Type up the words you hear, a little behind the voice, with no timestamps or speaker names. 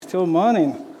still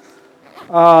morning.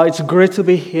 It's great to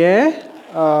be here.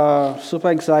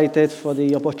 Super excited for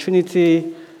the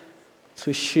opportunity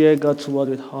to share God's word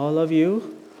with all of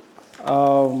you. I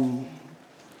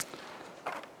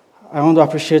want to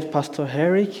appreciate Pastor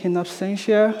Eric in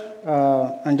absentia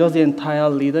and just the entire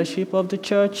leadership of the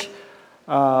church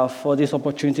for this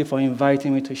opportunity, for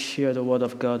inviting me to share the word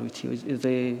of God with you.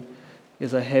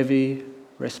 It's a heavy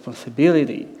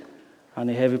responsibility and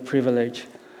a heavy privilege.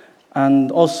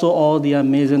 And also all the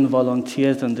amazing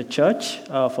volunteers in the church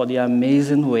for the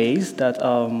amazing ways that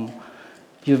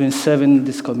you've been serving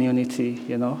this community.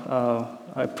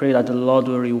 I pray that the Lord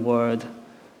will reward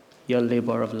your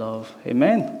labor of love.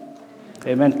 Amen.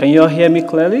 Amen. Can you all hear me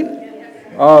clearly?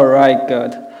 All right,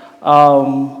 good.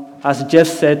 As Jeff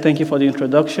said, thank you for the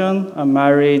introduction. I'm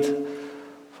married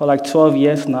for like 12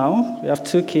 years now. We have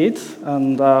 2 kids,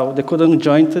 and they couldn't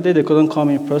join today. They couldn't come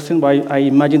in person, but I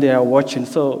imagine they are watching.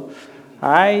 So,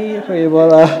 hi,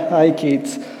 hi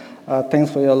kids.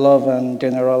 Thanks for your love and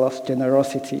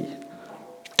generosity.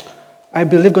 I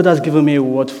believe God has given me a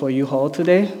word for you all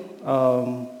today.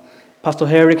 Pastor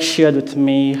Eric shared with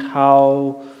me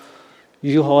how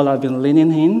you all have been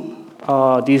leaning in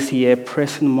this year,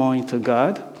 pressing more into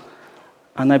God.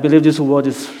 And I believe this word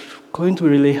is going to be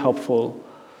really helpful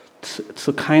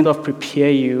to kind of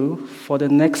prepare you for the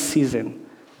next season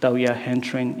that we are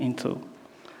entering into.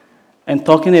 And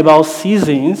talking about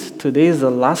seasons, today is the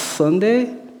last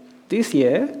Sunday this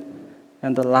year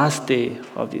and the last day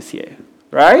of this year,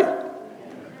 right?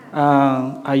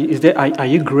 Are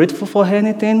you grateful for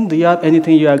anything? Do you have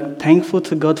anything you are thankful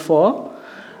to God for?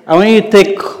 I want you to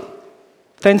take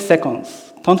 10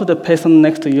 seconds, turn to the person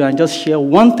next to you and just share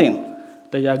one thing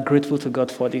that you are grateful to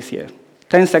God for this year.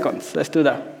 10 seconds, let's do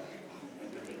that.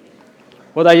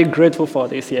 What are you grateful for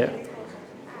this year?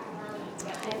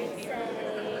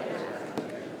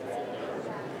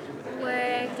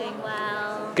 Work, doing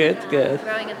well. Good.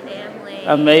 Growing a family.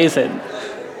 Amazing.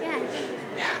 Yeah.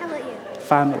 How about you?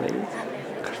 Family.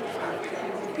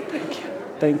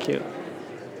 Thank you.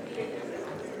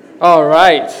 All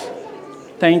right.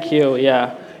 Thank you,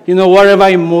 yeah. Whatever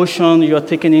emotion you're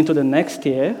taking into the next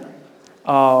year,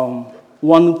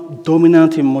 one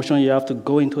dominant emotion you have to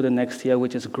go into the next year,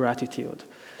 which is gratitude.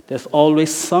 There's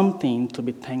always something to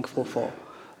be thankful for.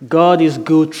 God is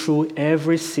good through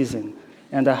every season,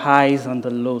 and the highs and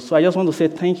the lows. So I just want to say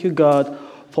thank you, God,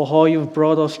 for how you've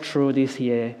brought us through this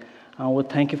year, and we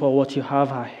thank you for what you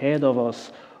have ahead of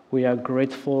us. We are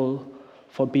grateful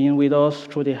for being with us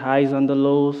through the highs and the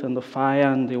lows and the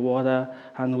fire and the water,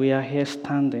 and we are here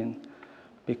standing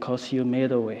because you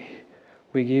made a way.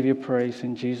 We give you praise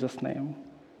in Jesus' name.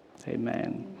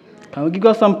 Amen. Can we give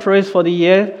God some praise for the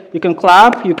year? You can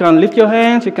clap, you can lift your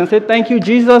hands, you can say thank you,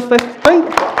 Jesus. Thank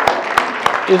you.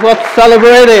 It's worth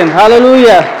celebrating.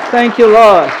 Hallelujah. Thank you,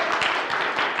 Lord.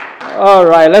 All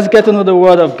right, let's get into the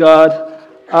Word of God.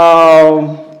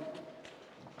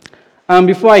 And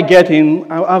before I get in,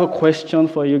 I have a question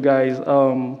for you guys.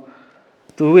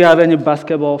 Do we have any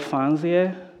basketball fans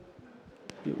here?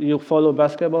 You follow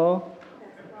basketball?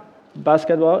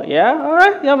 Basketball? Yeah? All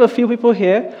right. You have a few people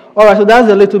here. All right, so that's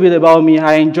a little bit about me.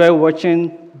 I enjoy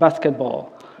watching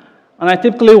basketball. And I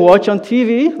typically watch on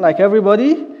TV, like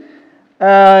everybody.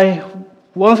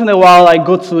 Once in a while, I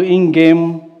go to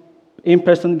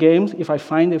in-person games if I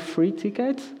find a free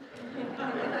ticket.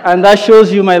 And that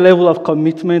shows you my level of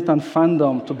commitment and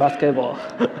fandom to basketball.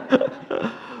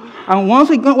 And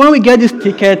when we get these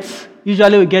tickets,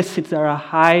 usually we get seats that are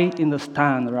high in the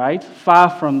stand, right? Far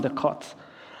from the court.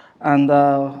 And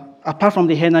apart from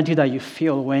the energy that you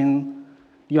feel when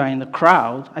you are in the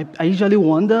crowd, I usually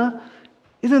wonder,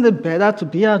 isn't it better to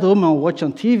be at home and watch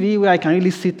on TV where I can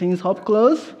really see things up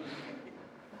close?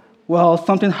 Well,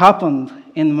 something happened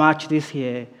in March this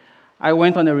year. I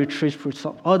went on a retreat with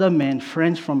some other men,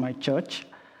 friends from my church.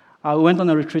 I went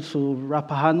on a retreat to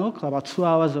Rappahannock, about 2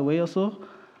 hours away or so.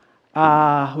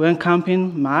 We went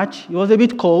camping March. It was a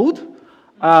bit cold.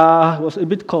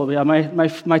 Yeah,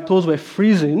 my toes were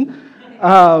freezing.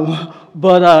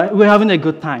 But we were having a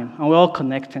good time, and we were all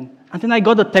connecting. And then I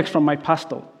got a text from my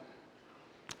pastor.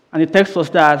 And the text was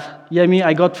that, Yemi,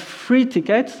 I got free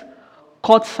tickets,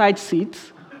 courtside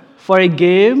seats for a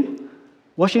game,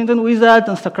 Washington Wizards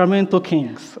and Sacramento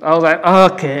Kings. I was like,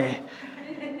 okay.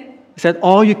 He said,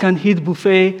 all you can eat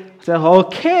buffet. I said,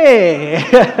 okay.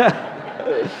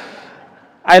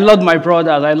 I loved my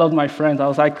brothers. I loved my friends. I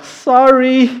was like,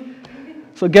 sorry.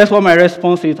 So guess what my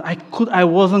response is? I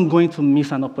wasn't going to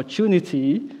miss an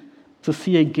opportunity to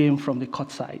see a game from the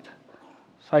courtside.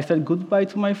 So I said goodbye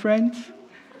to my friends.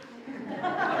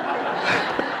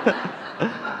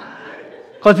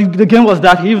 Because the game was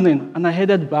that evening, and I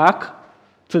headed back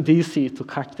to DC to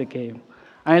catch the game.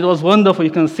 And it was wonderful.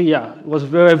 You can see, yeah, it was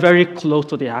very, very close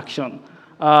to the action.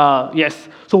 Yes.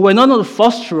 So we're not on the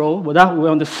first row, but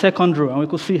we're on the second row, and we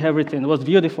could see everything. It was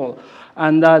beautiful.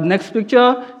 And next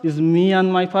picture is me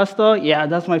and my pastor. Yeah,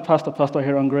 that's my pastor, Pastor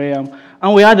Aaron Graham.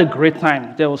 And we had a great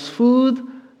time. There was food.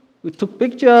 We took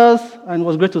pictures, and it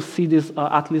was great to see these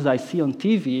athletes I see on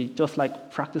TV, just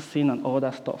like practicing and all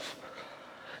that stuff.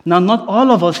 Now, not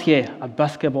all of us here are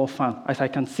basketball fans, as I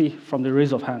can see from the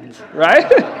raise of hands, right?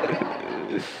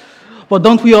 But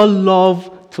don't we all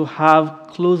love to have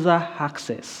closer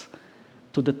access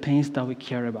to the things that we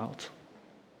care about?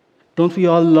 Don't we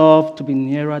all love to be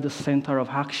nearer the center of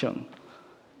action,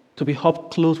 to be up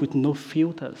close with no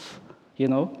filters,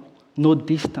 no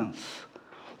distance?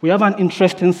 We have an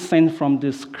interesting scene from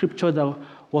the scripture that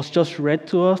was just read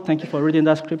to us. Thank you for reading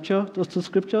that scripture, those two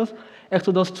scriptures.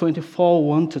 Exodus 24,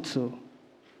 1-2.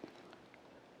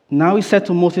 Now he said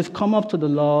to Moses, "Come up to the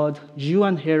Lord, you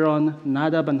and Aaron,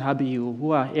 Nadab and Abihu,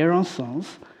 who are Aaron's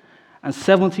sons, and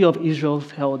 70 of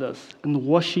Israel's elders, and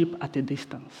worship at a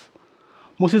distance.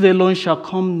 Moses alone shall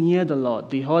come near the Lord,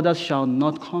 the others shall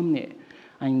not come near,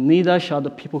 and neither shall the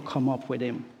people come up with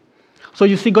him." So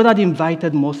you see, God had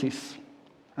invited Moses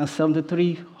and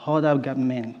 73 other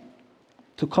men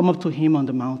to come up to him on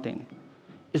the mountain.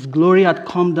 His glory had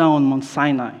come down on Mount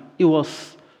Sinai. It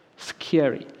was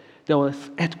scary. There was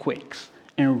earthquakes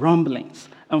and rumblings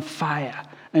and fire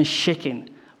and shaking.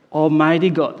 Almighty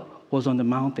God was on the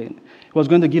mountain. He was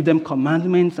going to give them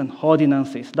commandments and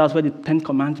ordinances. That's where the 10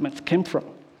 Commandments came from.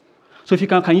 So if you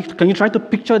can you try to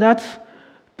picture that?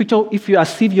 Picture if you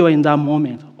as if you're in that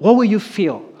moment. What will you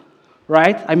feel?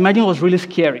 Right? I imagine it was really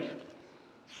scary.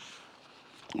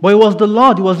 But it was the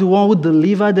Lord. He was the one who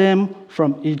delivered them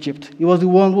from Egypt. He was the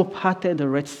one who parted the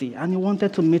Red Sea, and he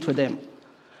wanted to meet with them.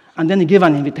 And then he gave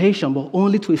an invitation, but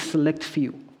only to a select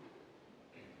few.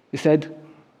 He said,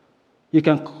 "You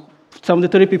can,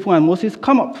 73 people and Moses,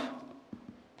 come up."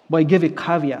 But he gave a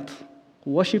caveat: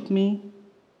 worship me,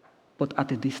 but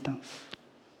at a distance.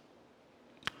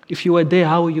 If you were there,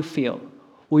 how would you feel?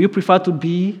 Would you prefer to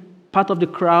be part of the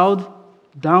crowd,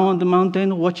 down on the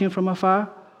mountain, watching from afar?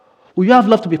 Would you have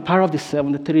loved to be part of the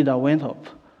 73 that went up?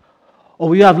 Or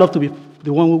would you have loved to be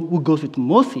the one who goes with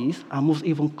Moses and moves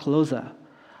even closer?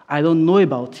 I don't know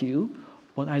about you,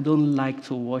 but I don't like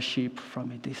to worship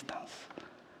from a distance.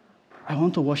 I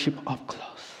want to worship up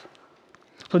close.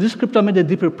 So this scripture made a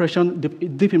deep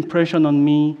impression on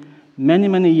me many,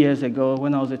 many years ago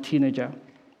when I was a teenager.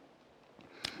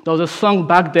 There was a song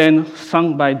back then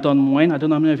sung by Don Wayne. I don't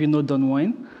know how many of you know Don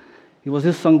Wayne. It was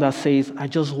this song that says, "I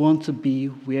just want to be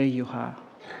where you are,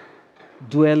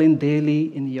 dwelling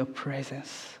daily in your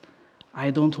presence. I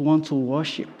don't want to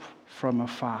worship from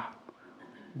afar.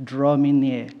 Draw me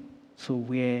near to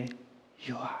where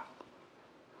you are."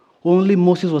 Only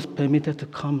Moses was permitted to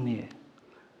come near.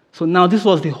 So now this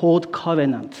was the old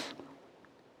covenant.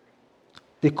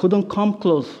 They couldn't come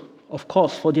close, of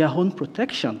course, for their own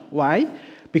protection. Why?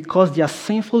 Because their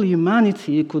sinful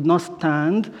humanity could not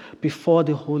stand before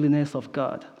the holiness of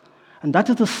God. And that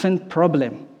is the sin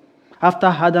problem. After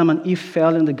Adam and Eve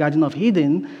fell in the Garden of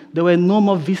Eden, there were no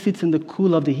more visits in the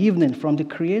cool of the evening from the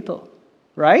Creator,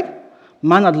 right?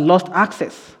 Man had lost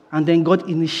access, and then God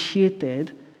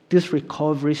initiated this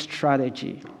recovery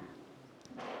strategy.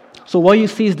 So what you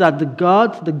see is that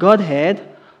the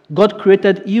Godhead, God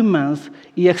created humans.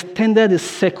 He extended His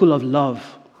circle of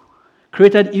love.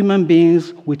 Created human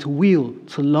beings with will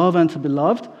to love and to be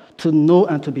loved, to know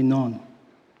and to be known.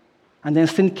 And then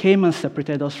sin came and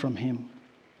separated us from Him.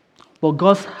 But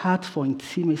God's heart for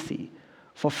intimacy,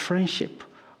 for friendship,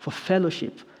 for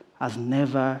fellowship has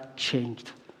never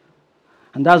changed.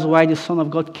 And that's why the Son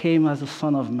of God came as the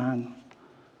Son of Man,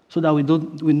 so that we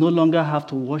no longer have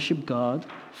to worship God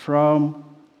from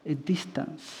a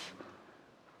distance.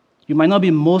 You might not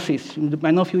be Moses. You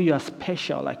might not feel you are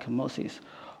special like Moses.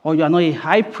 Or you are not a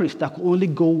high priest that can only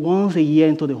go once a year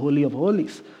into the Holy of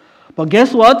Holies. But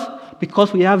guess what?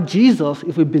 Because we have Jesus,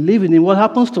 if we believe in Him, what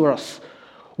happens to us?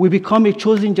 We become a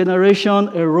chosen generation,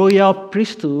 a royal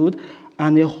priesthood,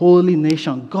 and a holy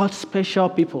nation, God's special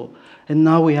people. And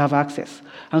now we have access.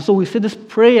 And so we see this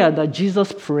prayer that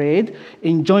Jesus prayed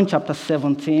in John chapter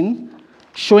 17,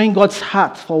 showing God's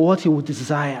heart for what He would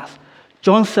desire.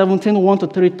 John 17,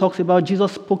 1-3 talks about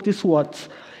Jesus spoke these words.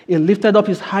 He lifted up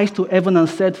His eyes to heaven and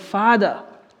said, "Father,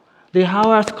 the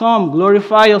hour has come.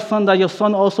 Glorify your Son, that your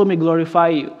Son also may glorify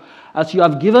you, as you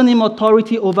have given Him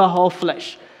authority over all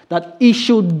flesh, that He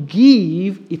should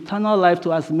give eternal life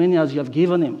to as many as you have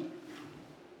given Him."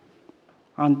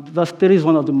 And verse 3 is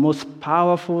one of the most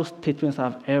powerful statements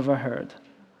I've ever heard.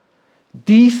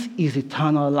 This is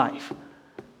eternal life,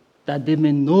 that they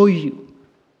may know you,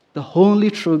 the only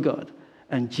true God,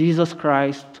 and Jesus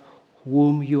Christ,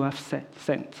 whom you have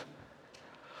sent.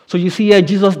 So you see here,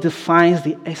 Jesus defines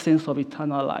the essence of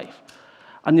eternal life.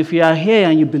 And if you are here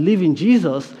and you believe in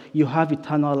Jesus, you have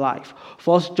eternal life.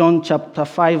 1 John chapter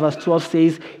 5, verse 12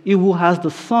 says, he who has the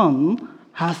Son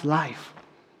has life.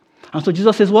 And so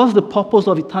Jesus says, what's the purpose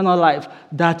of eternal life?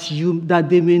 That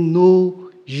they may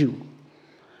know you.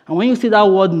 And when you see that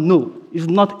word know, it's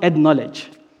not head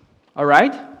knowledge. All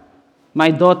right?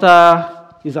 My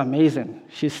daughter is amazing.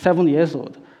 She's 7 years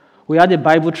old. We had a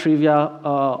Bible trivia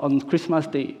on Christmas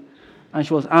Day, and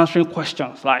she was answering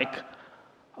questions like,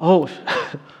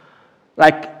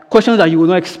 like questions that you would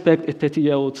not expect a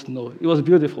 30-year-old to know. It was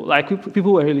beautiful. Like,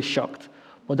 people were really shocked.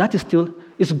 But that is still,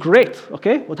 it's great,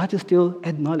 okay? But that is still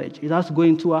head knowledge. It has to go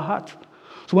into our heart.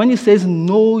 So when he says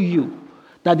know you,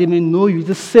 that they may know you,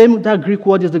 the same, that Greek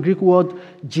word is the Greek word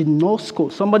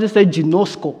ginosko. Somebody say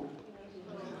ginosko.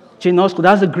 Ginosko,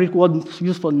 that's the Greek word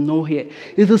used for know here.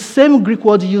 It's the same Greek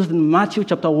word used in Matthew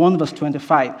chapter 1, verse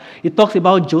 25. It talks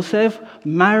about Joseph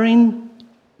marrying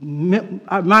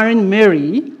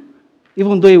Mary,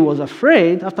 even though he was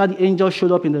afraid after the angel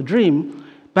showed up in the dream.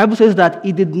 The Bible says that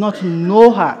he did not know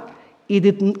her. He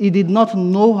did not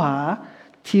know her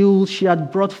till she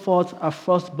had brought forth her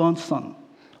firstborn son.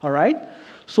 All right?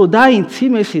 So that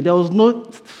intimacy, there was no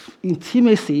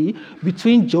intimacy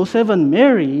between Joseph and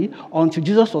Mary until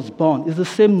Jesus was born. It's the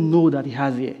same know that he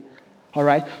has here. All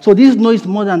right? So this know is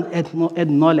more than head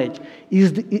knowledge.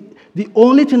 The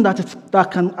only thing that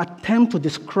can attempt to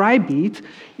describe it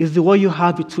is the one you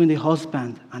have between the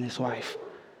husband and his wife.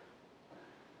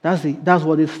 That's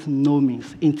what this know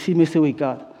means. Intimacy with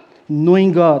God.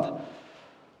 Knowing God.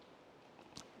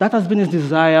 That has been his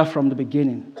desire from the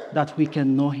beginning, that we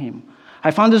can know him. I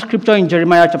found this scripture in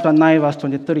Jeremiah chapter 9, verse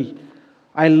 23.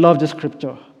 I love this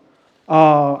scripture.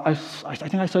 I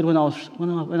think I saw it when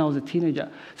I was a teenager.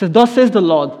 It says, thus says the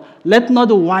Lord, let not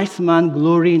the wise man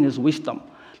glory in his wisdom.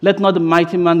 Let not the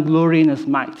mighty man glory in his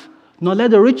might. Nor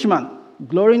let the rich man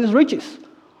glory in his riches.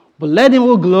 But let him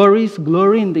who glories,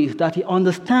 glory in this, that he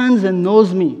understands and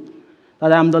knows me,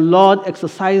 that I am the Lord,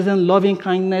 exercising loving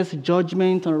kindness,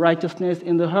 judgment, and righteousness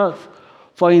in the earth.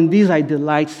 For in this I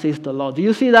delight, says the Lord. Do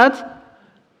you see that?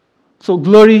 So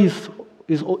glory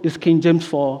is King James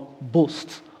for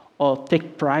boast or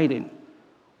take pride in.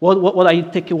 What are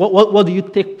you taking? What do you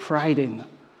take pride in?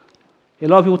 A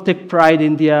lot of people take pride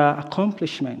in their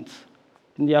accomplishments,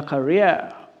 in their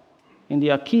career, in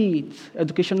their kids,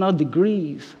 educational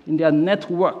degrees, in their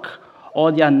network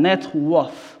or their net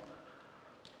worth.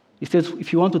 It says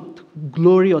if you want to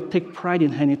glory or take pride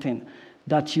in anything,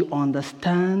 that you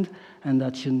understand and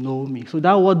that you know me. So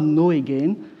that word know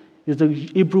again is the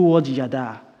Hebrew word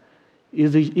yada.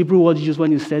 Is the Hebrew word used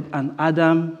when you said, and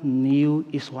Adam knew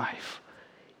his wife.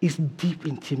 It's deep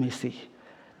intimacy.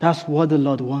 That's what the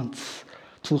Lord wants,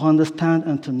 to understand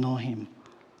and to know him.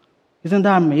 Isn't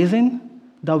that amazing?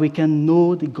 That we can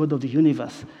know the God of the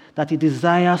universe, that he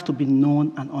desires to be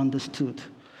known and understood.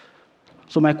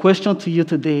 So my question to you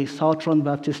today, Southron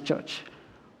Baptist Church,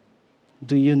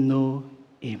 do you know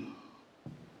him?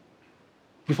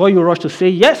 Before you rush to say,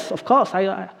 yes, of course,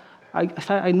 I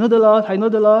know the Lord, I know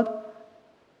the Lord.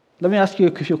 Let me ask you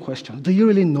a few questions. Do you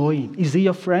really know him? Is he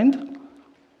your friend?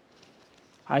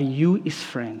 Are you his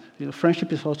friend?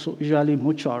 Friendship is also usually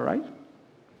mutual, right?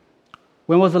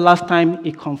 When was the last time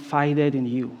he confided in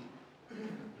you?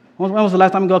 When was the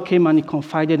last time God came and he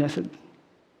confided and said,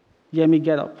 Yemi,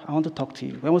 get up. I want to talk to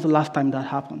you. When was the last time that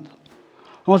happened?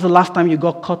 When was the last time you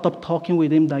got caught up talking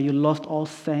with him that you lost all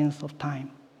sense of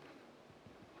time?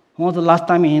 When was the last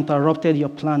time he interrupted your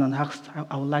plan and asked,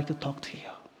 I would like to talk to you?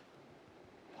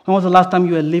 When was the last time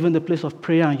you were leaving the place of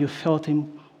prayer and you felt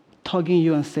him tugging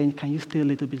you and saying, can you stay a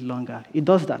little bit longer? He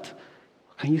does that.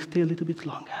 Can you stay a little bit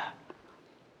longer?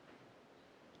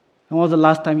 When was the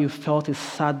last time you felt his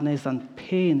sadness and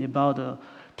pain about the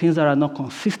things that are not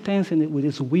consistent with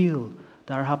his will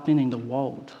that are happening in the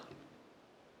world?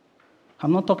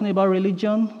 I'm not talking about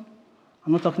religion.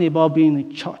 I'm not talking about being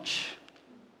in church.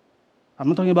 I'm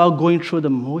not talking about going through the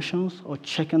motions or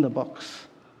checking the box.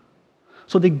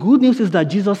 So the good news is that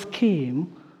Jesus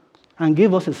came and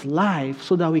gave us his life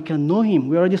so that we can know him.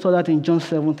 We already saw that in John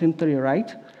 17:3,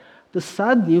 right? The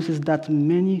sad news is that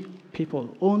many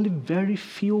people, only very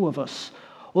few of us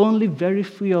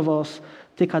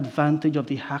take advantage of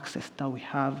the access that we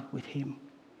have with him.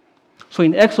 So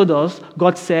in Exodus,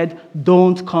 God said,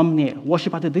 don't come near,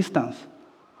 worship at a distance.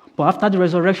 But after the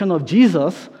resurrection of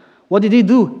Jesus, what did he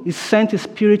do? He sent his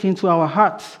spirit into our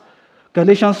hearts.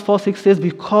 Galatians 4:6 says,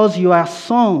 because you are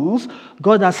sons,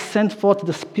 God has sent forth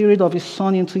the Spirit of His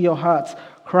Son into your hearts,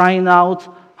 crying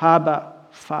out, Abba,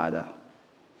 Father.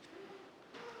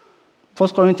 1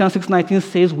 Corinthians 6:19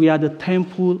 says we are the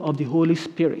temple of the Holy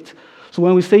Spirit. So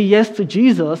when we say yes to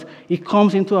Jesus, He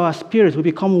comes into our spirit. We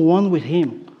become one with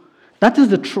Him. That is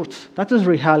the truth. That is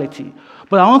reality.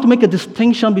 But I want to make a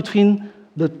distinction between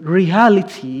the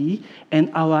reality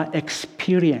and our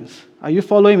experience. Are you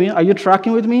following me? Are you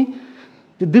tracking with me?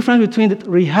 The difference between the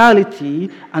reality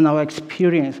and our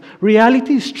experience.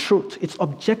 Reality is truth. It's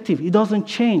objective. It doesn't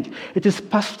change. It is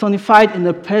personified in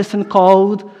a person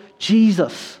called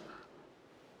Jesus.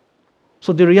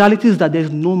 So the reality is that there's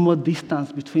no more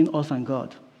distance between us and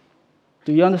God.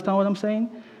 Do you understand what I'm saying?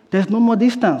 There's no more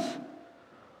distance.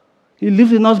 He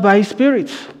lives in us by His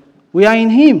Spirit. We are in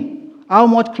Him. How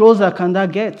much closer can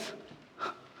that get?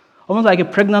 Almost like a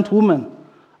pregnant woman.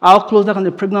 How closer can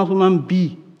the pregnant woman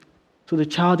be to the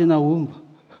child in her womb?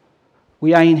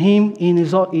 We are in Him,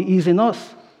 He is in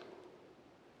us.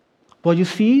 But you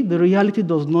see, the reality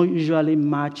does not usually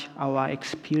match our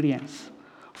experience.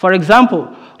 For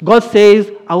example, God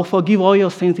says, I will forgive all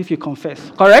your sins if you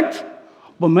confess. Correct?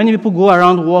 But many people go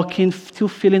around walking, still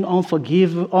feeling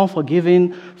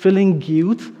unforgiving, feeling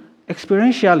guilt,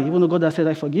 experientially, even though God has said,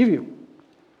 I forgive you.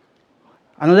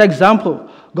 Another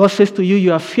example, God says to you,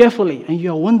 you are fearfully and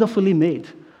you are wonderfully made.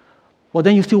 But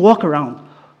then you still walk around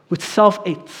with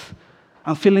self-hate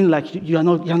and feeling like you're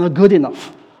not good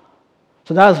enough.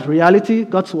 So that's reality,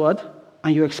 God's word,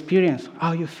 and your experience,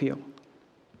 how you feel.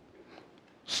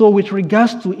 So with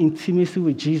regards to intimacy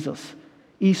with Jesus,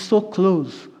 He's so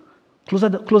closer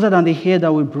than the air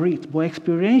that we breathe. But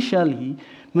experientially,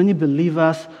 many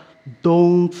believers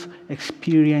don't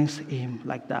experience Him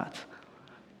like that.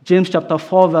 James chapter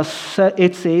 4 verse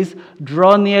 8 says,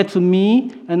 draw near to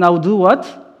me and I'll do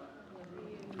what?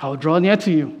 I'll draw near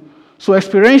to you. So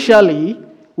experientially,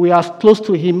 we are as close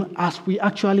to Him as we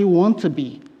actually want to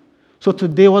be. So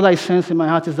today what I sense in my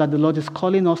heart is that the Lord is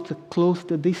calling us to close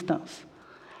the distance.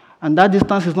 And that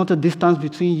distance is not a distance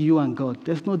between you and God.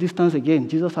 There's no distance again.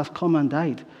 Jesus has come and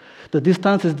died. The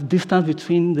distance is the distance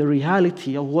between the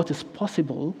reality of what is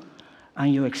possible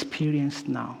and your experience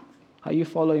now. Are you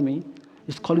following me?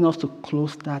 It's calling us to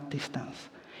close that distance.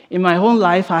 In my own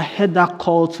life, I had that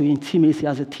call to intimacy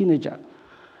as a teenager.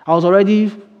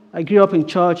 I grew up in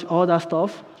church, all that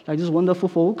stuff, like these wonderful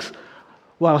folks.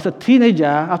 When I was a teenager,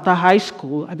 after high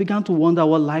school, I began to wonder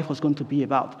what life was going to be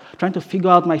about, trying to figure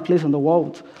out my place in the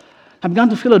world. I began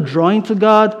to feel a drawing to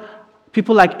God.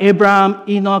 People like Abraham,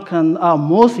 Enoch, and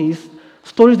Moses,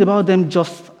 stories about them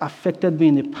just affected me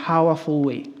in a powerful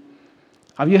way.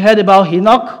 Have you heard about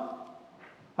Enoch?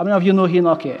 How many of you know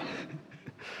Enoch here?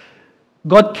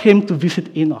 God came to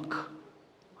visit Enoch.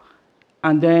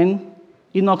 And then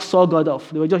Enoch saw God off.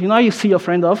 They were just, how you see your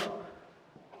friend off?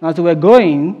 And as they were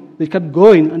going, they kept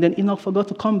going, and then Enoch forgot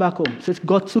to come back home. It says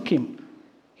God took him.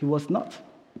 He was not.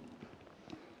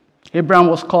 Abraham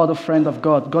was called a friend of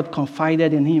God. God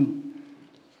confided in him.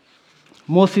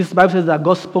 Moses, the Bible says that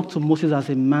God spoke to Moses as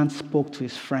a man spoke to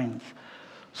his friends.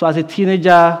 So as a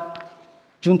teenager,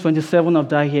 June 27 of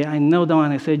that year, I knelt down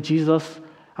and I said, Jesus,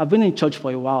 I've been in church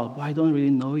for a while, but I don't really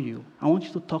know you. I want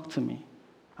you to talk to me.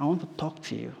 I want to talk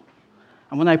to you.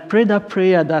 And when I prayed that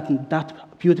prayer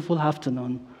that beautiful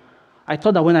afternoon, I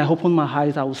thought that when I opened my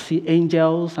eyes, I would see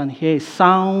angels and hear a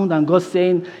sound and God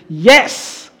saying,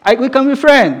 yes, we can be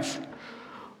friends.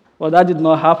 Well, that did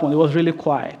not happen. It was really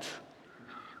quiet.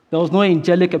 There was no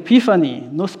angelic epiphany,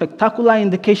 no spectacular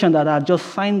indication that I had just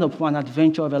signed up for an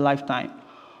adventure of a lifetime.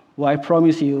 Well, I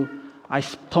promise you, I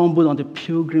stumbled on the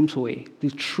pilgrim's way, the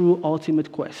true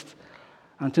ultimate quest,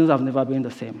 and things have never been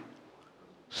the same.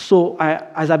 So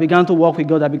as I began to walk with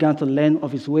God, I began to learn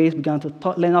of His ways, began to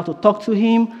learn how to talk to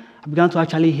Him. I began to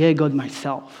actually hear God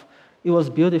myself. It was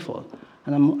beautiful,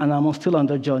 and I'm still on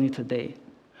that journey today.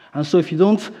 And so if you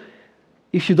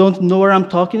don't know what I'm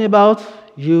talking about,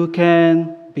 you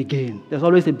can begin. There's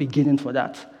always a beginning for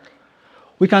that.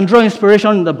 We can draw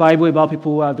inspiration in the Bible about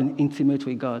people who have been intimate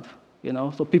with God.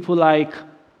 So people like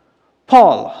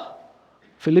Paul,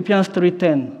 Philippians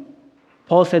 3:10.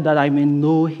 Paul said that I may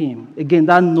know Him. Again,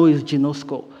 that know is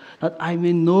ginosko. That I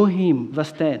may know Him,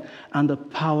 verse 10, and the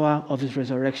power of His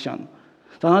resurrection.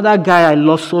 So another guy I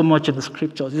love so much in the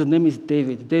scriptures, his name is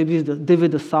David.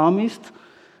 David the psalmist,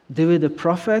 David the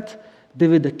prophet,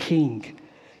 David the king.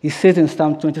 He says in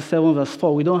Psalm 27 verse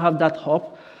 4, we don't have that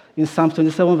up. In Psalm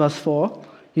 27 verse 4,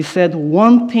 he said,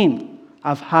 one thing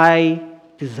have I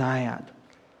desired,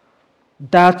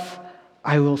 that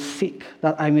I will seek,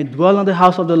 that I may dwell in the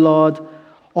house of the Lord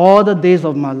all the days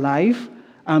of my life,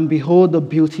 and behold the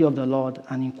beauty of the Lord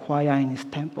and inquire in his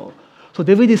temple. So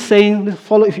David is saying,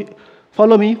 if you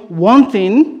follow me, one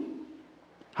thing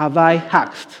have I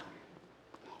asked.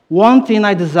 One thing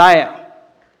I desire,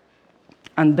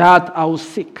 and that I will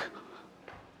seek.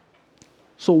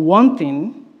 So one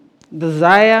thing,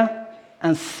 desire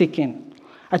and seeking.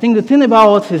 I think the thing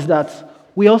about us is that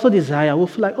we also desire. We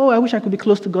feel like, oh, I wish I could be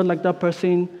close to God like that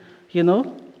person,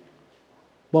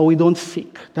 But we don't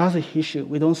seek. That's the issue.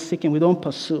 We don't seek and we don't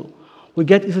pursue. We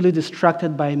get easily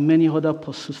distracted by many other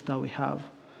pursuits that we have.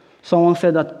 Someone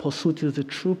said that pursuit is the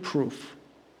true proof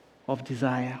of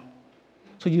desire.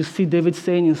 So you see David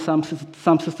saying in Psalm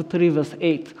 63, verse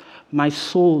 8, my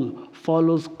soul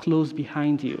follows close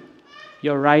behind you.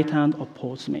 Your right hand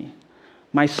upholds me.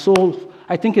 My soul,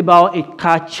 I think about a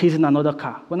car chasing another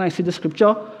car. When I see the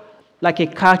scripture, like a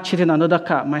car chasing another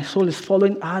car, my soul is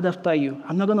following hard after you.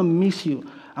 I'm not going to miss you.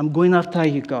 I'm going after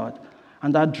you, God.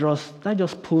 And that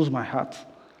just pulls my heart.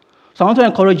 So I want to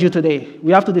encourage you today.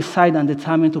 We have to decide and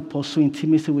determine to pursue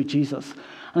intimacy with Jesus.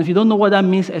 And if you don't know what that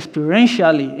means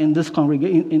experientially in this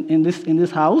congregation, in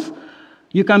this house,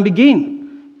 you can begin.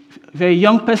 If you're a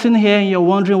young person here and you're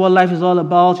wondering what life is all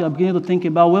about, you're beginning to think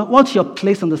about, well, what's your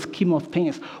place in the scheme of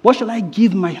things? What should I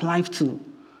give my life to?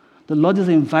 The Lord is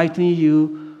inviting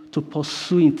you to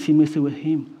pursue intimacy with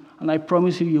him. And I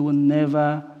promise you, you will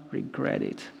never regret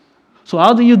it. So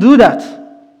how do you do that?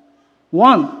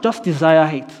 One, just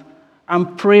desire it.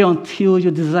 And pray until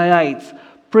you desire it.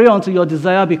 Pray until your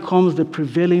desire becomes the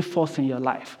prevailing force in your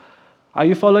life. Are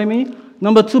you following me?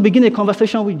 Number two, begin a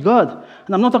conversation with God.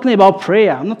 And I'm not talking about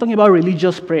prayer. I'm not talking about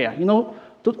religious prayer.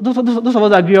 Those of us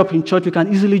that grew up in church, we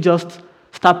can easily just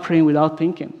start praying without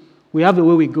thinking. We have a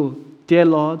way we go. Dear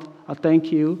Lord, I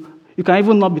thank you. You can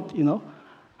even not be,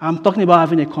 I'm talking about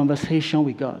having a conversation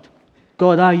with God.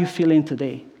 God, how are you feeling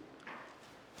today?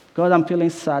 God, I'm feeling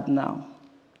sad now.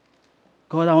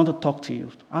 God, I want to talk to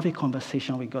you. Have a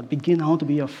conversation with God. I want to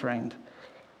be your friend.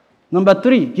 Number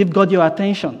three, give God your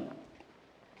attention.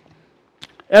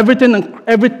 Everything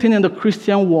in the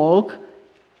Christian walk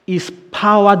is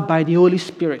powered by the Holy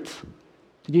Spirit.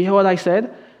 Did you hear what I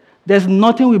said? There's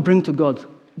nothing we bring to God.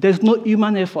 There's no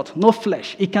human effort, no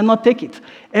flesh. He cannot take it.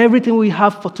 Everything we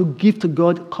have to give to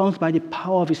God comes by the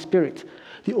power of His Spirit.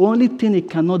 The only thing He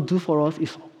cannot do for us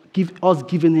is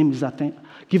giving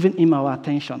Him our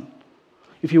attention.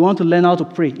 If you want to learn how to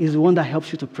pray, He's the one that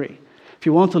helps you to pray. If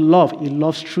you want to love, He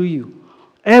loves through you.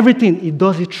 Everything, He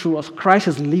does it through us. Christ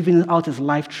is living out His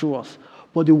life through us.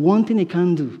 But the one thing He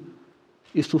can do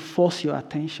is to force your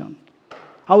attention.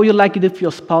 How would you like it if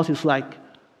your spouse is like,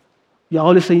 you're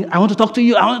always saying, I want to talk to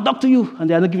you, I want to talk to you, and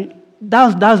they're not giving,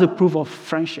 that's a proof of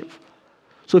friendship.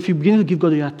 So if you begin to give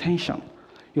God your attention,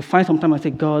 you find some time and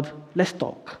say, God, let's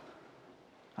talk.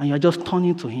 And you're just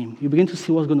turning to Him. You begin to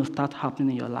see what's going to start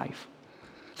happening in your life.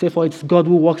 Say, for it's God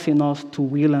who works in us to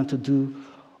will and to do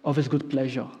of His good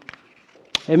pleasure.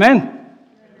 Amen?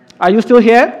 Are you still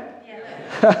here?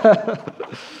 Yes.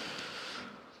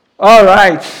 All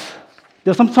right.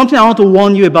 There's something I want to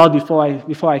warn you about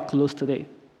before I close today.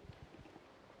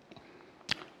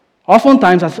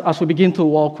 Oftentimes, as we begin to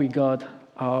walk with God,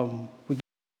 we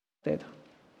get it.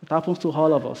 It happens to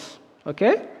all of us.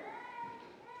 Okay?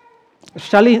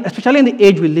 Especially in the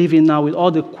age we live in now, with all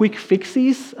the quick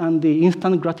fixes and the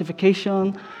instant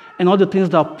gratification and all the things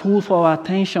that pull for our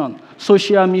attention,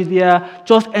 social media,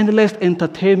 just endless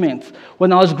entertainment.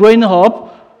 When I was growing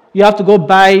up, you have to go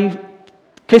buy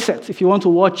cassettes if you want to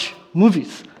watch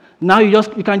movies. Now you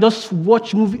can just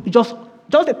watch movies, just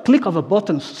a click of a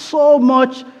button. So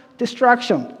much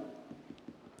distraction.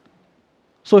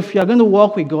 So if you are going to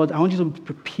walk with God, I want you to be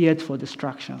prepared for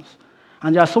distractions.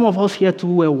 And there are some of us here too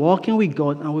who are walking with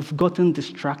God and we've gotten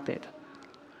distracted.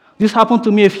 This happened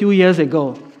to me a few years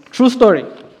ago. True story.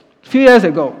 A few years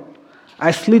ago,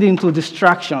 I slid into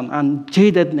distraction and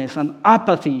jadedness and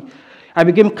apathy.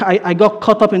 I got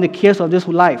caught up in the cares of this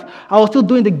life. I was still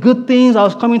doing the good things. I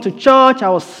was coming to church. I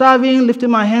was serving,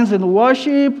 lifting my hands in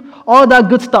worship, all that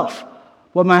good stuff.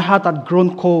 But my heart had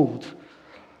grown cold.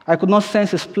 I could not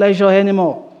sense His pleasure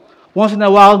anymore. Once in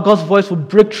a while, God's voice would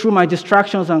break through my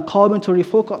distractions and call me to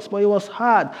refocus, but it was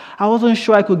hard. I wasn't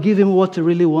sure I could give Him what He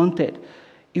really wanted.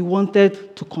 He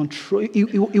wanted to control,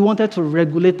 He wanted to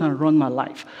regulate and run my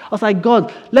life. I was like,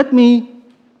 God, let me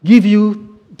give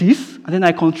you this, and then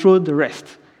I control the rest.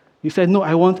 He said, no,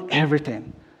 I want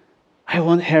everything. I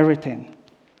want everything.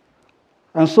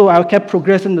 And so I kept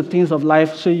progressing the things of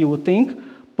life, so you would think,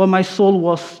 but my soul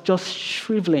was just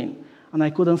shriveling, and I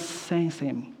couldn't sense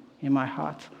Him in my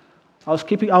heart. I was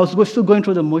still going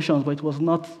through the motions, but it was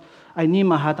not, I knew in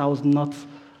my heart I was not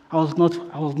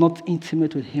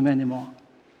intimate with Him anymore.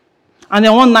 And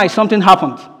then one night, something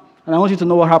happened. And I want you to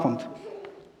know what happened.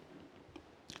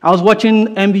 I was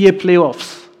watching NBA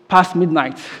playoffs past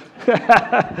midnight.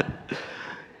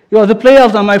 It was the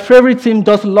playoffs, and my favorite team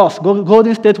just lost,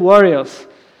 Golden State Warriors.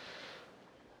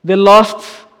 They lost,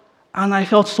 and I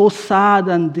felt so sad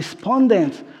and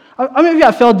despondent. I mean,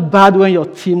 I felt bad when your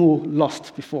team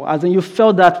lost before, as in you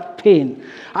felt that pain.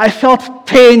 I felt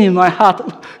pain in my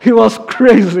heart. It was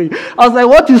crazy. I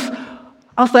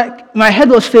was like, my head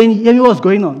was saying, Yemi, what's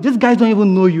going on? These guys don't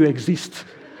even know you exist.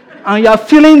 And you're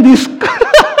feeling this.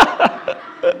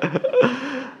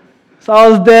 So I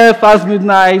was there past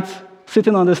midnight,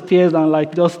 sitting on the stairs and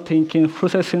like just thinking,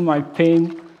 processing my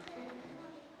pain.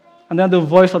 And then the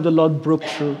voice of the Lord broke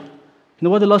through. You know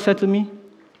what the Lord said to me?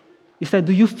 He said,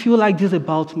 do you feel like this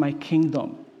about my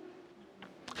kingdom?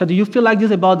 He said, do you feel like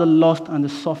this about the lost and the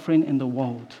suffering in the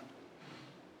world?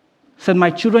 He said,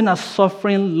 my children are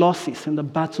suffering losses in the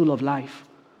battle of life.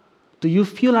 Do you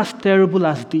feel as terrible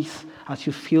as this as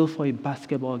you feel for a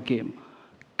basketball game?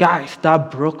 Guys,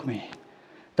 that broke me.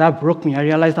 That broke me. I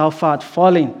realized how far I'd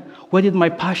fallen. Where did my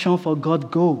passion for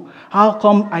God go? How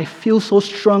come I feel so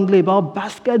strongly about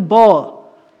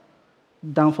basketball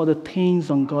than for the things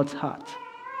on God's heart?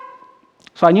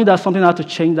 So I knew that something had to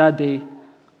change that day.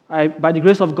 By the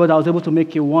grace of God, I was able to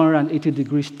make a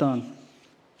 180-degree turn.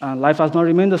 And life has not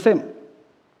remained the same.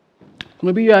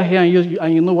 Maybe you are here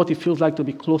and you know what it feels like to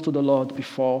be close to the Lord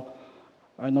before,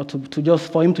 or not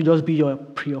for Him to just be your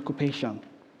preoccupation.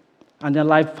 And then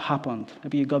life happened.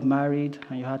 Maybe you got married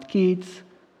and you had kids,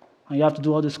 and you have to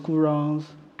do all the school runs,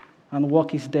 and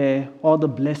work is there, all the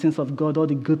blessings of God, all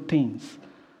the good things.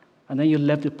 And then you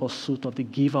left the pursuit of the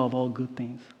giver of all good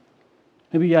things.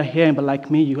 Maybe you are here, but like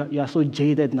me, you are so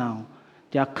jaded now.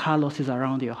 There are calluses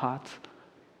around your heart.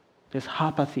 There's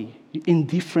apathy,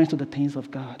 indifference to the things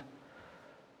of God.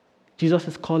 Jesus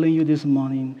is calling you this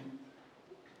morning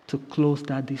to close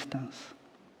that distance.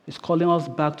 He's calling us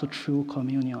back to true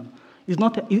communion. It's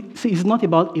not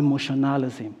about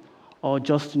emotionalism or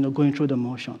just going through the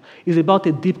motion. It's about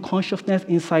a deep consciousness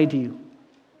inside you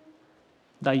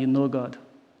that you know God,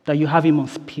 that you have Him on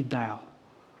speed dial,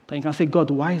 that you can say, God,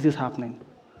 why is this happening?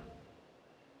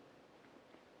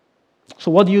 So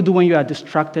what do you do when you are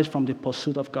distracted from the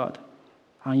pursuit of God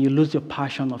and you lose your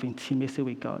passion of intimacy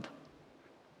with God?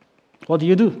 What do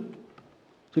you do?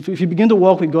 So if you begin to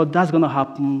walk with God, that's going to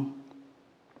happen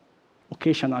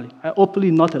occasionally.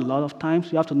 Hopefully not a lot of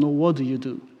times. You have to know, what do you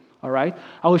do? All right?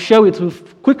 I will share with you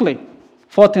quickly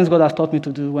 4 things God has taught me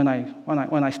to do when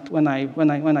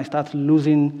I start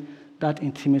losing that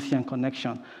intimacy and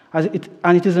connection.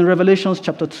 And it is in Revelation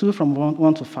chapter 2 from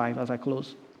 1 to 5 as I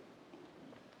close.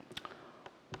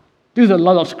 This is a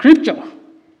lot of scripture.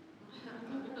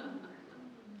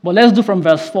 But let's do from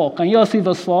verse 4. Can you all see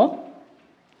verse 4?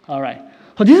 All right.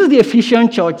 So this is the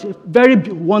Ephesian church, a very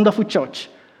wonderful church.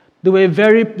 They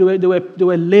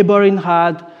were laboring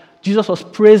hard. Jesus was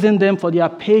praising them for their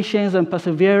patience and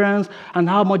perseverance and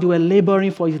how much they were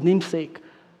laboring for His name's sake.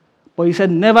 But He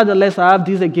said, nevertheless, I have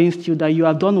this against you, that you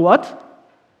have done what?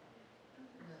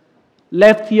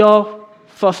 Left your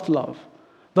first love.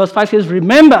 Verse 5 says,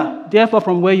 remember, therefore,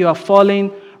 from where you are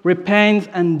falling, repent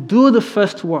and do the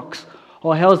first works,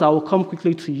 or else I will come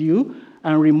quickly to you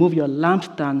and remove your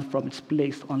lampstand from its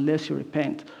place unless you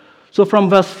repent. So from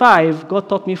verse 5, God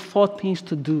taught me 4 things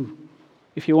to do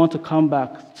if you want to come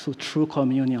back to true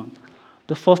communion.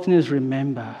 The first thing is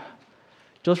remember.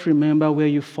 Just remember where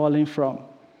you're falling from.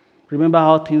 Remember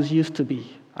how things used to be.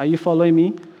 Are you following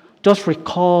me? Just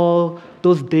recall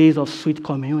those days of sweet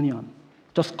communion.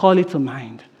 Just call it to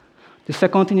mind. The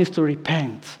second thing is to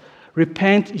repent.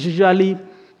 Repent is usually,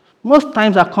 most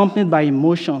times, accompanied by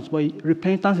emotions, but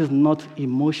repentance is not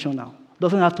emotional. It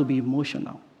doesn't have to be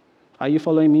emotional. Are you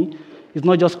following me? It's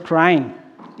not just crying.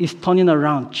 It's turning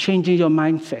around, changing your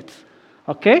mindset.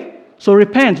 Okay? So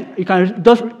repent. You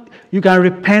can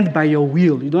repent by your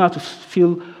will. You don't have to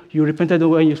feel you repented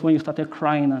when you started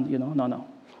crying and, no.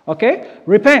 Okay?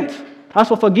 Repent. Ask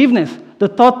for forgiveness. The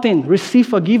third thing, receive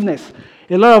forgiveness.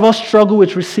 A lot of us struggle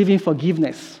with receiving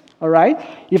forgiveness. All right?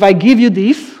 If I give you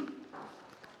this,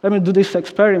 let me do this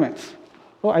experiment.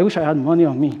 Oh, I wish I had money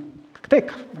on me. Take.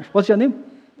 What's your name?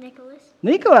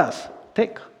 Nicholas.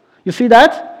 Take. You see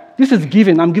that? This is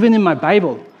giving. I'm giving him my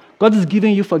Bible. God is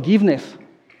giving you forgiveness.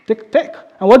 Take.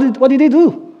 And what did he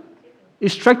do? He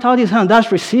stretched out his hand. That's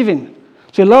receiving.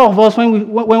 So a lot of us,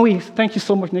 when we thank you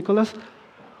so much, Nicholas.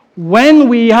 When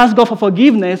we ask God for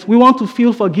forgiveness, we want to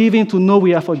feel forgiven to know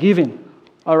we are forgiven.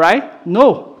 All right?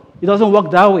 No, it doesn't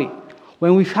work that way.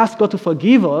 When we ask God to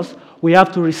forgive us, we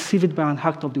have to receive it by an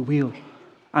act of the will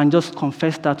and just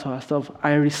confess that to ourselves.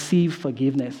 I receive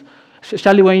forgiveness.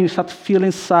 Especially when you start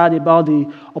feeling sad about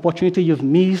the opportunity you've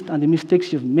missed and the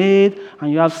mistakes you've made,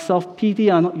 and you have self-pity,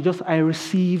 and you just, I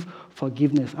receive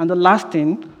forgiveness. And the last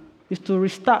thing is to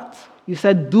restart. You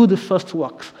said, do the first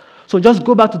works. So just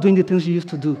go back to doing the things you used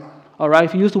to do. All right?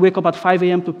 If you used to wake up at 5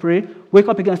 a.m. to pray, wake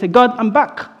up again and say, God, I'm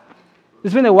back.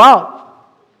 It's been a while.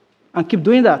 And keep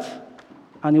doing that.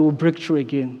 And it will break through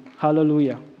again.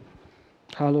 Hallelujah.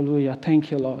 Hallelujah.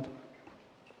 Thank you, Lord.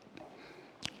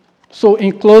 So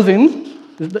in closing,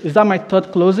 is that my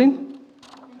third closing?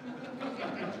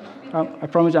 I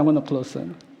promise you I'm going to close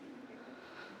soon.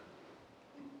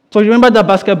 So you remember the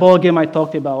basketball game I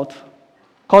talked about?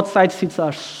 Courtside seats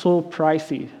are so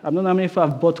pricey. I don't know how many of you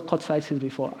have bought courtside seats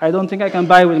before. I don't think I can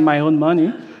buy with my own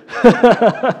money.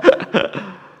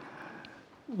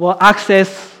 Well,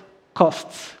 access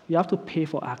costs. You have to pay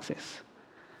for access.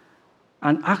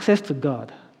 And access to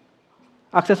God,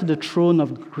 access to the throne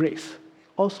of grace,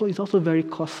 is also very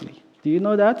costly. Do you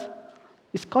know that?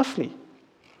 It's costly.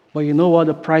 But you know what?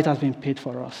 The price has been paid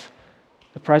for us.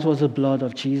 The price was the blood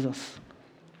of Jesus.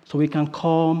 So we can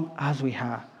come as we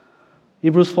are.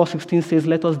 Hebrews 4:16 says,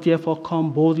 let us therefore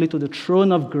come boldly to the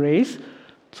throne of grace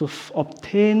to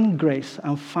obtain grace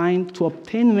and to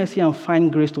obtain mercy and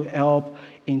find grace to help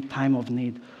in time of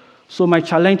need. So my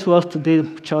challenge to us today,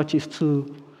 church, is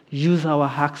to use our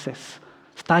access.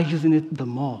 Start using it the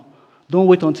more. Don't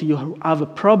wait until you have a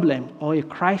problem or a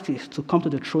crisis to come to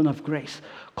the throne of grace.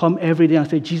 Come every day and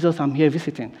say, Jesus, I'm here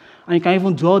visiting. And you can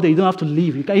even do all day. You don't have to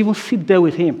leave. You can even sit there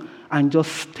with him and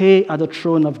just stay at the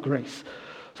throne of grace.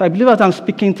 So I believe as I'm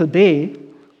speaking today,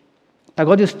 that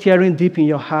God is stirring deep in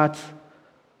your heart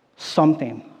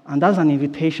something. And that's an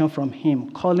invitation from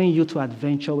him, calling you to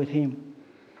adventure with him.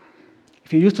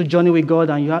 If you used to journey with God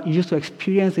and you used to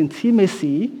experience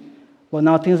intimacy, but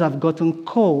now things have gotten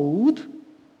cold,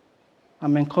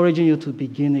 I'm encouraging you to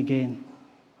begin again.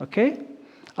 Okay?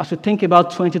 As we think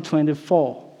about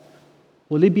 2024,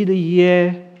 will it be the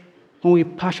year when we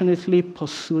passionately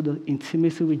pursue the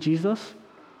intimacy with Jesus?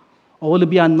 Or will it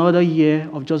be another year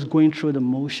of just going through the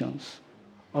motions,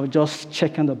 of just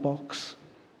checking the box,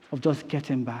 of just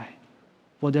getting by?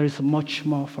 But there is much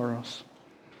more for us.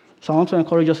 So I want to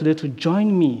encourage us today to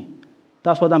join me.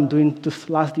 That's what I'm doing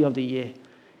this last day of the year,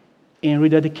 in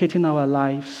rededicating our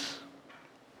lives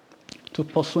to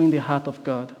pursuing the heart of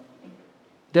God.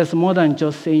 There's more than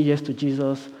just saying yes to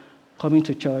Jesus, coming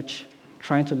to church,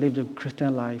 trying to live the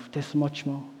Christian life. There's much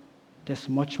more. There's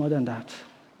much more than that.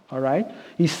 All right?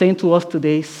 He's saying to us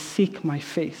today, seek my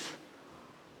face.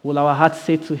 Will our hearts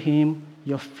say to him,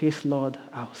 your face, Lord,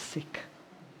 I'll seek.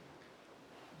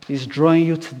 He's drawing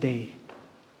you today.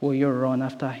 Will you run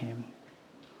after him?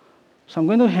 So I'm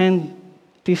going to end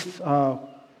this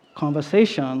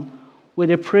conversation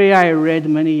with a prayer I read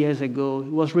many years ago.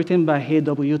 It was written by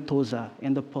A.W. Tozer,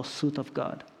 In the Pursuit of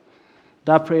God.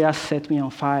 That prayer set me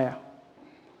on fire.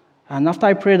 And after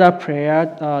I prayed that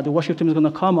prayer, the worship team is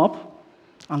going to come up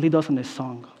and lead us in a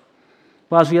song.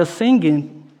 But as we are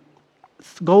singing,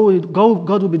 God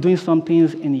will be doing some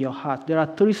things in your heart. There are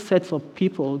 3 sets of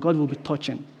people God will be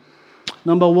touching.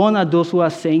 Number 1 are those who are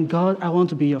saying, God, I want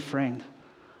to be your friend.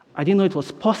 I didn't know it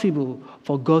was possible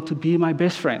for God to be my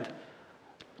best friend.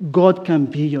 God can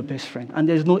be your best friend, and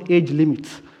there's no age limit.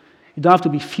 You don't have to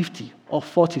be 50 or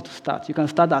 40 to start. You can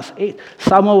start as 8.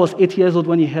 Samuel was 8 years old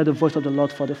when he heard the voice of the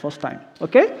Lord for the first time.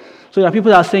 Okay? So there are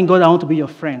people that are saying, God, I want to be your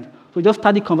friend. So just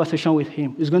start the conversation with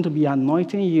him. He's going to be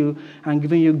anointing you and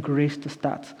giving you grace to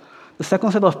start. The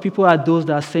second set of people are those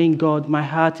that are saying, God, my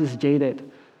heart is jaded.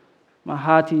 My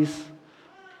heart is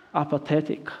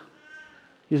apathetic.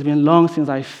 It's been long since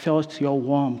I felt your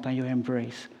warmth and your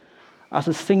embrace. As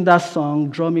we sing that song,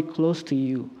 draw me close to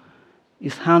you.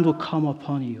 His hand will come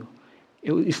upon you.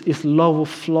 His love will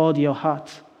flood your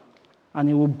heart, and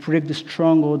it will break the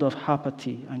stronghold of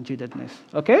apathy and jadedness.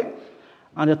 Okay?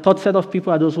 And the third set of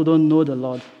people are those who don't know the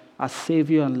Lord as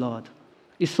Savior and Lord.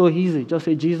 It's so easy. Just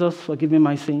say, Jesus, forgive me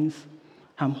my sins.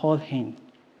 I'm all in.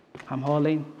 I'm all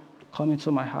in. Come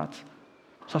into my heart.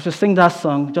 So as we sing that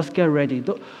song, just get ready.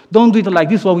 Don't do it like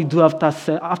this is what we do after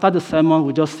the sermon.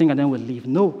 We just sing and then we leave.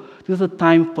 No. This is a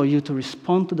time for you to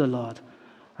respond to the Lord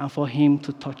and for him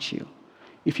to touch you.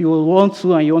 If you want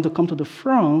to and you want to come to the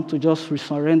front to just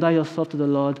surrender yourself to the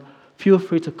Lord, feel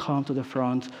free to come to the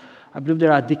front. I believe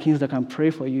there are deacons that can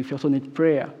pray for you if you also need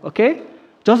prayer. Okay?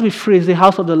 Just be free. It's the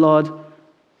house of the Lord,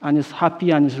 and is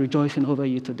happy and is rejoicing over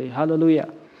you today. Hallelujah.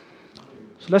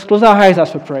 So let's close our eyes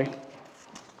as we pray.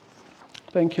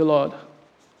 Thank you, Lord.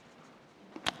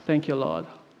 Thank you, Lord.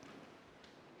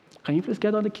 Can you please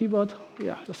get on the keyboard?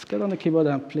 Yeah, just get on the keyboard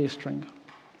and play a string.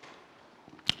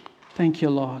 Thank you,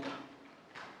 Lord.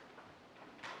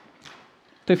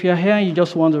 So if you're here and you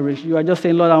just want to, you are just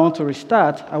saying, Lord, I want to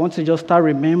restart. I want to just start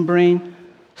remembering,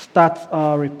 start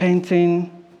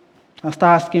repenting, and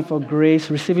start asking for grace,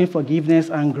 receiving forgiveness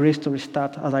and grace to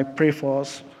restart as I pray for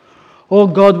us. Oh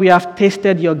God, we have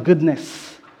tasted your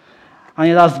goodness, and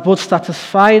it has both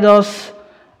satisfied us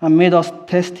and made us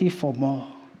thirsty for more.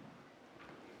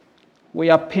 We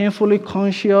are painfully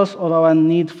conscious of our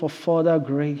need for further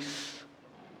grace.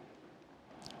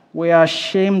 We are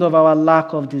ashamed of our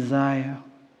lack of desire.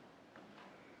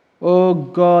 Oh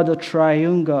God, the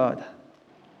triune God,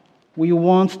 we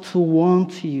want to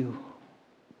want you.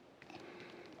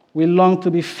 We long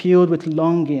to be filled with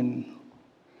longing.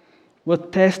 We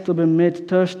thirst to be made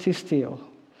thirsty still.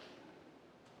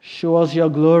 Show us your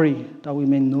glory that we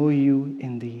may know you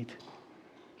indeed.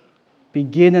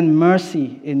 Begin in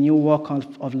mercy a new work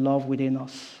of love within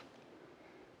us.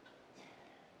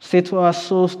 Say to our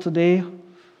souls today,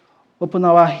 open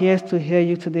our ears to hear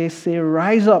you today say,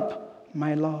 rise up,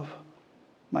 my love,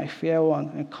 my fair one,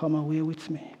 and come away with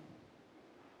me.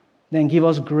 Then give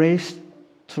us grace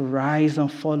to rise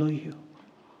and follow you,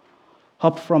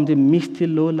 up from the misty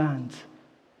lowlands,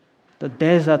 the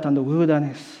desert and the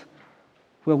wilderness,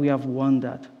 where we have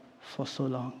wandered for so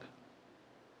long.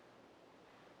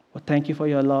 Well, thank you for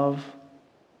your love.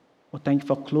 Well, thank you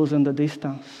for closing the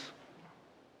distance.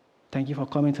 Thank you for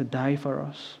coming to die for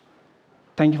us.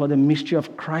 Thank you for the mystery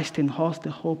of Christ in us,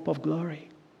 the hope of glory.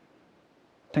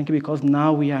 Thank you because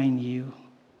now we are in you.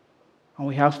 And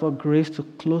we ask for grace to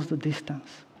close the distance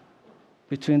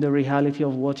between the reality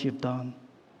of what you've done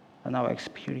and our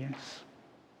experience.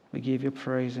 We give you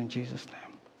praise in Jesus' name.